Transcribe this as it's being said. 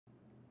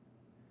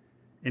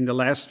In the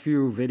last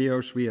few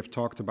videos we have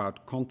talked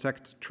about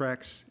contact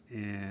tracks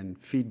and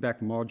feedback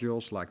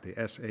modules like the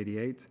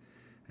S88,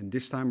 and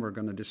this time we're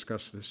going to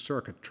discuss the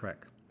circuit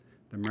track,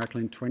 the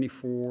Marklin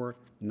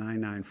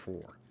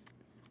 24994.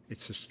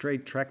 It's a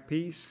straight track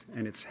piece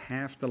and it's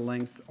half the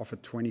length of a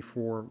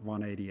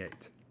 24188. You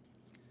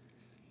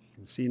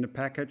can see in the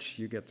package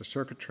you get the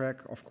circuit track,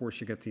 of course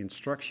you get the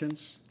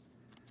instructions.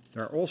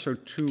 There are also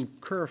two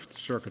curved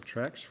circuit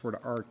tracks for the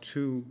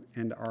R2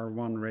 and the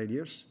R1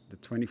 radius, the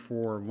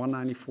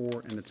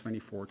 24194 and the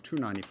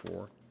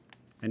 24294,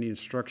 and the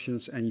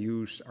instructions and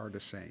use are the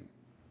same.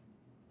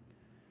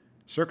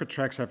 Circuit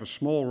tracks have a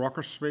small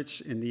rocker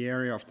switch in the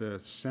area of the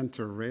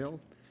center rail,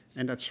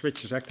 and that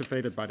switch is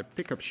activated by the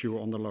pickup shoe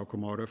on the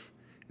locomotive,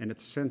 and it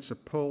sends a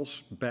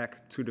pulse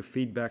back to the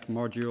feedback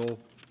module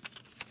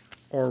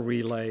or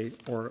relay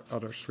or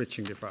other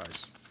switching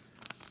device.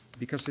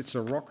 Because it's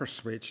a rocker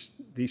switch,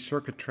 these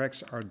circuit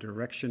tracks are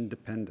direction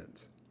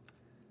dependent.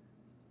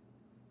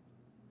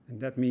 And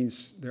that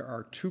means there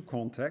are two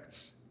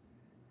contacts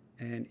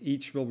and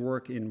each will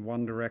work in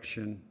one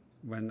direction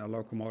when a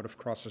locomotive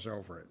crosses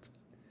over it.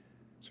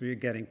 So you're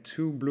getting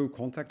two blue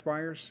contact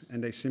wires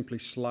and they simply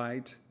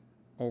slide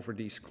over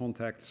these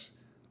contacts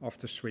of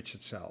the switch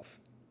itself.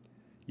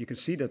 You can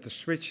see that the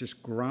switch is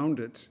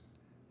grounded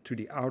to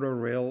the outer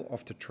rail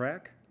of the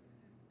track,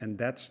 and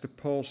that's the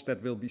pulse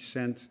that will be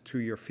sent to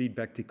your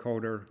feedback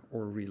decoder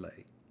or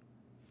relay.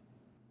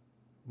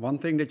 One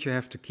thing that you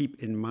have to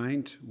keep in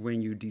mind when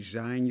you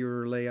design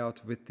your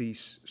layout with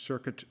these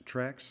circuit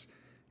tracks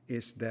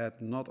is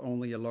that not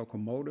only a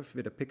locomotive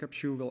with a pickup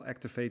shoe will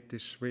activate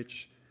this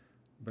switch,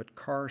 but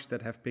cars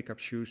that have pickup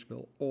shoes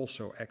will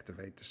also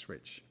activate the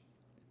switch.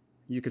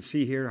 You can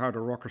see here how the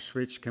rocker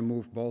switch can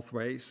move both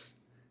ways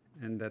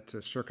and that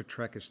the circuit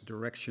track is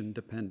direction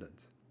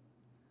dependent.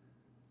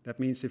 That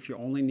means if you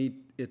only need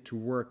it to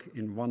work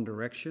in one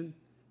direction,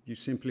 you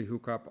simply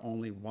hook up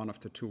only one of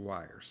the two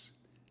wires.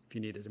 If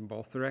you need it in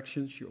both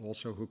directions, you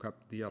also hook up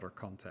the other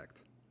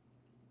contact.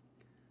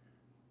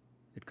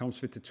 It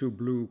comes with the two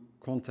blue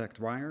contact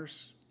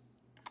wires.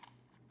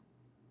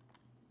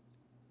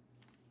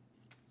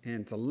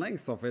 And the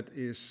length of it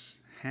is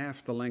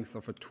half the length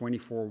of a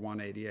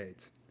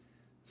 24188.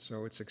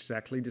 So it's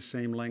exactly the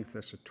same length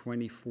as a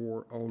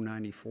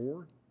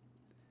 24094.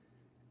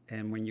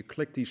 And when you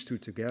click these two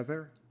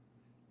together,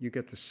 you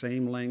get the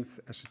same length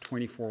as a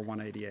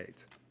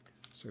 24188.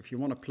 So if you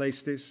want to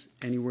place this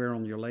anywhere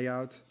on your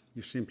layout,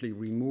 you simply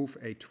remove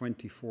a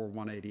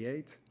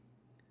 24188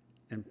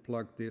 and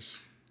plug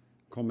this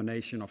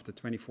combination of the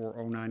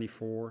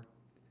 24094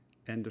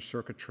 and the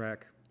circuit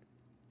track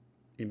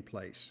in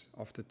place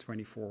of the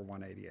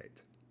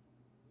 24188.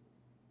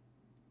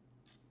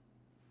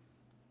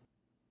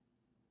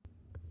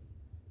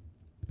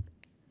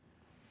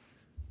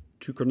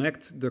 To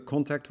connect the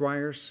contact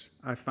wires,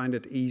 I find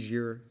it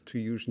easier to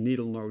use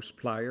needle nose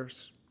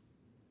pliers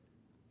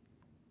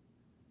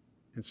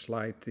and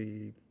slide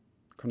the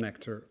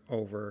connector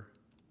over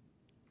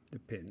the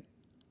pin.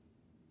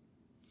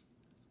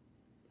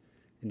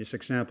 In this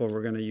example,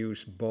 we're going to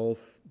use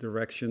both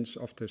directions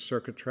of the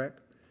circuit track,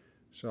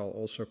 so I'll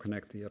also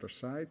connect the other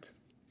side.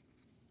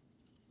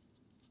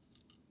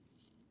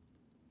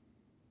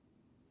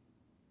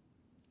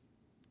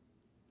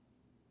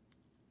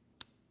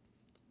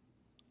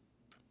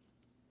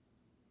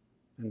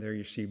 And there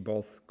you see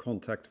both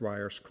contact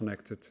wires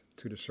connected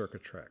to the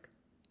circuit track.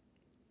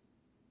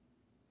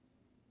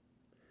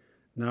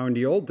 Now in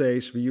the old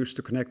days we used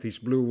to connect these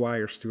blue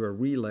wires to a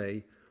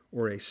relay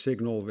or a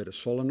signal with a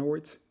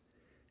solenoid,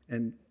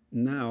 and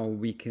now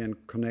we can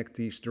connect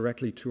these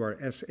directly to our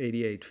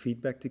S88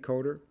 feedback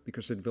decoder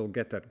because it will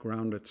get that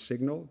grounded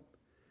signal.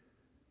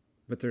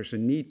 But there's a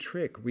neat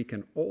trick. We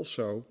can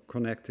also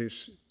connect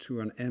this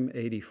to an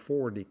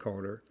M84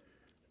 decoder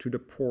to the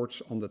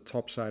ports on the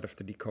top side of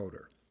the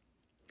decoder.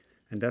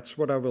 And that's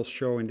what I will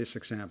show in this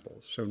example.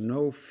 So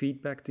no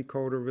feedback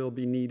decoder will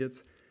be needed.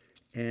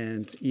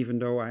 And even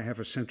though I have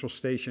a central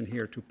station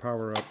here to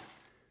power up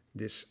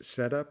this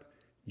setup,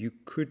 you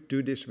could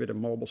do this with a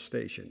mobile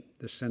station.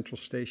 The central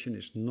station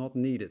is not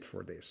needed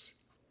for this.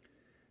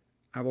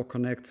 I will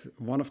connect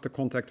one of the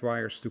contact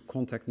wires to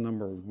contact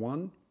number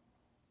 1.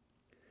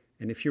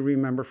 And if you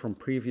remember from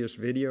previous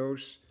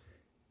videos,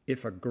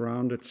 if a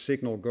grounded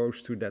signal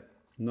goes to that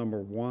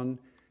number 1,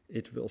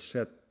 it will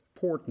set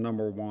port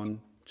number 1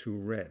 to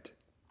red.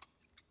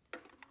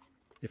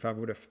 If I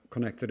would have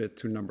connected it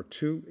to number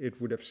 2,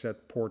 it would have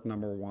set port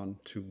number 1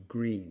 to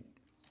green.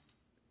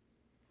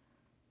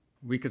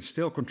 We could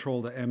still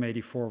control the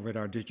M84 with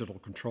our digital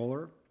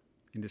controller,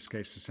 in this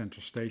case the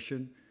central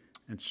station,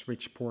 and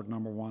switch port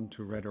number 1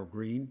 to red or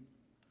green.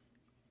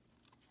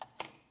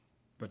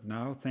 But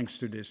now, thanks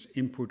to this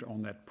input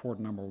on that port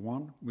number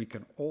 1, we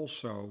can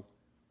also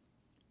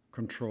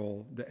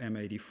control the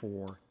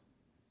M84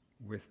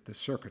 with the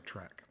circuit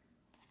track.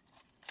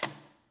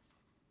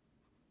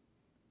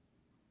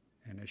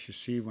 And as you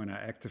see, when I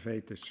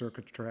activate the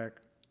circuit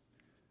track,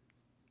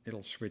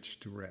 it'll switch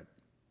to red.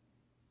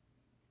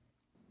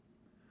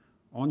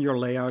 On your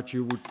layout,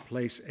 you would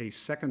place a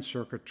second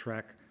circuit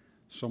track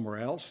somewhere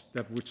else,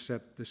 that would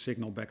set the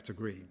signal back to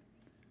green.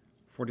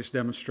 For this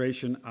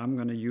demonstration, I'm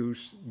going to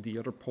use the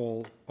other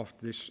pole of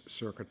this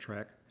circuit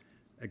track.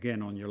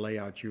 Again, on your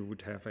layout, you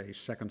would have a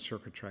second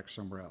circuit track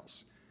somewhere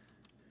else.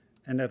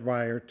 And that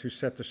wire to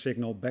set the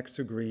signal back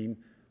to green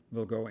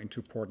will go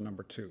into port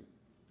number 2.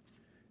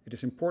 It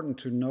is important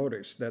to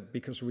notice that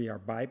because we are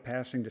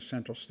bypassing the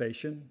central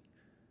station,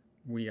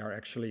 we are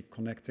actually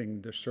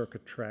connecting the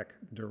circuit track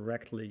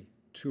directly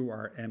to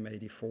our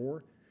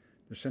M84.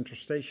 The central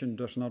station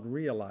does not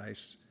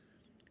realize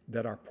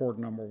that our port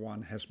number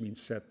 1 has been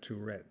set to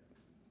red.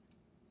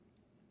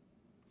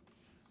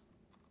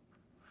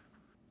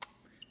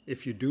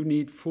 If you do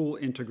need full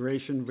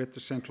integration with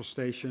the central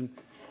station,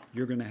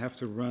 you're going to have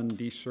to run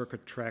these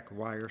circuit track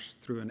wires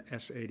through an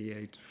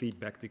S88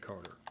 feedback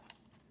decoder.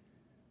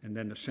 And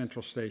then the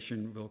central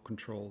station will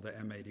control the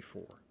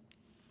M84.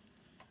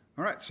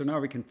 All right, so now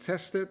we can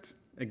test it.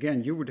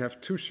 Again, you would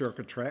have 2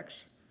 circuit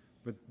tracks,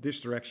 but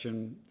this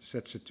direction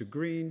sets it to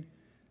green,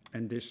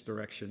 and this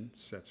direction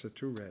sets it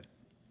to red.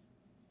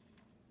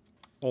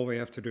 All we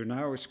have to do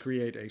now is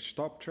create a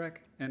stop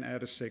track and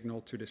add a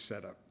signal to the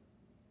setup.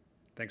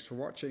 Thanks for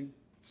watching.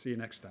 See you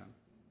next time.